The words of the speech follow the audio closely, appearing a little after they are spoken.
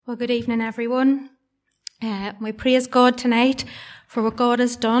Well, good evening, everyone. We praise God tonight for what God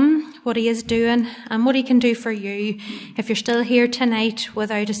has done, what he is doing, and what he can do for you if you're still here tonight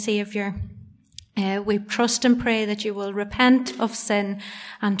without a Saviour. We trust and pray that you will repent of sin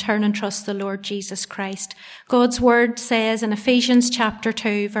and turn and trust the Lord Jesus Christ. God's word says in Ephesians chapter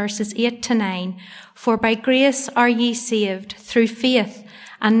 2, verses 8 to 9, "For by grace are ye saved, through faith,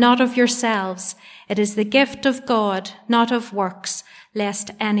 and not of yourselves. It is the gift of God, not of works,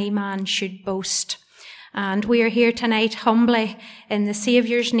 lest any man should boast." And we are here tonight humbly in the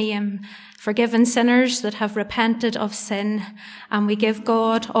Saviour's name, forgiven sinners that have repented of sin, and we give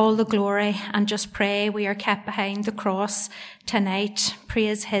God all the glory and just pray we are kept behind the cross tonight.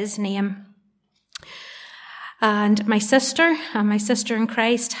 Praise his name. And my sister in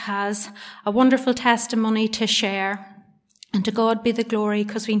Christ has a wonderful testimony to share. And to God be the glory,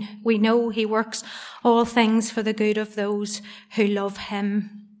 because we know he works all things for the good of those who love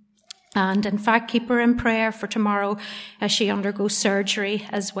him. And in fact, keep her in prayer for tomorrow as she undergoes surgery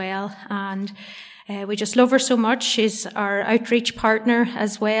as well. And we just love her so much. She's our outreach partner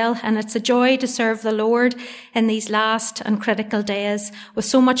as well. And it's a joy to serve the Lord in these last and critical days. With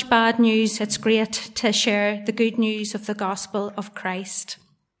so much bad news, it's great to share the good news of the gospel of Christ.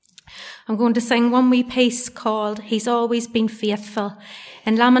 I'm going to sing one wee piece called "He's Always Been Faithful"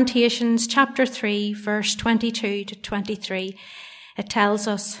 in Lamentations chapter 3, verse 22 to 23. It tells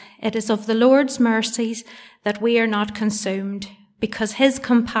us, "It is of the Lord's mercies that we are not consumed, because his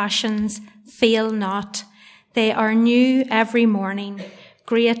compassions fail not. They are new every morning.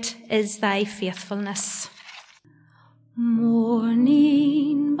 Great is thy faithfulness."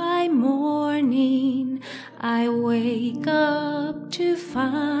 Morning by morning, I wake up to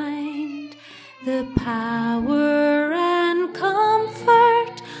find the power and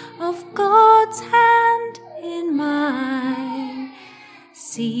comfort of God's hand in mine.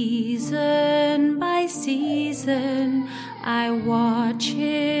 Season by season, I watch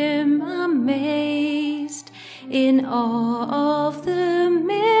him amazed in awe of the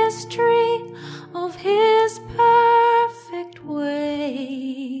mystery of his perfect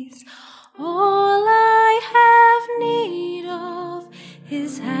ways. All I have need of,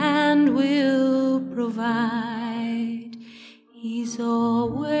 his hand will provide. He's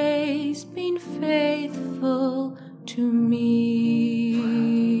always been faithful to me.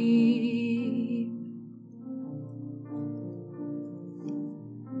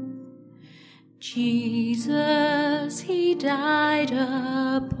 Jesus, he died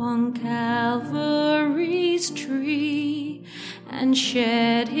upon Calvary's tree and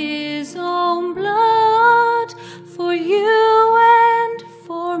shed his own blood for you and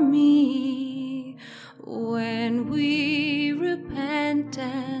for me. When we repent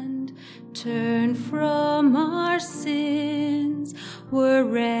and turn from our sins, we're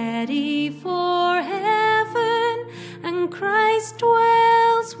ready for heaven and Christ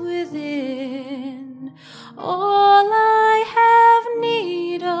dwells within. All I have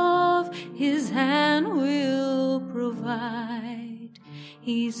need of, his hand will provide.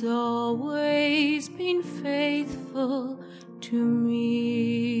 He's always been faithful to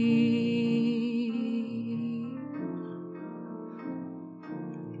me.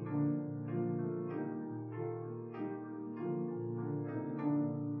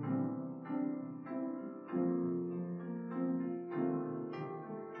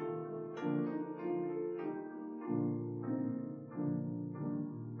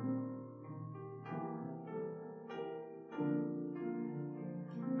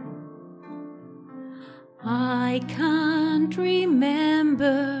 I can't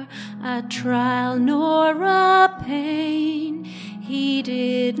remember a trial nor a pain he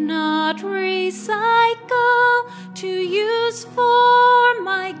did not recycle to use for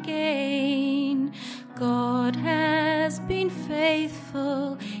my gain. God has been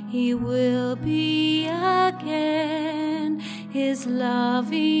faithful, he will be again. His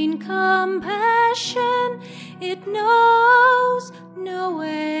loving compassion, it knows no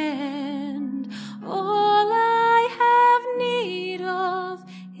end. All I have need of,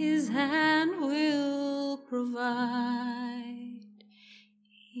 his hand will provide.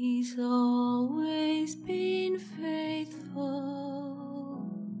 He's always been faithful.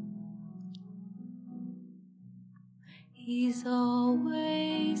 He's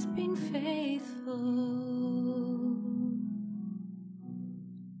always been faithful.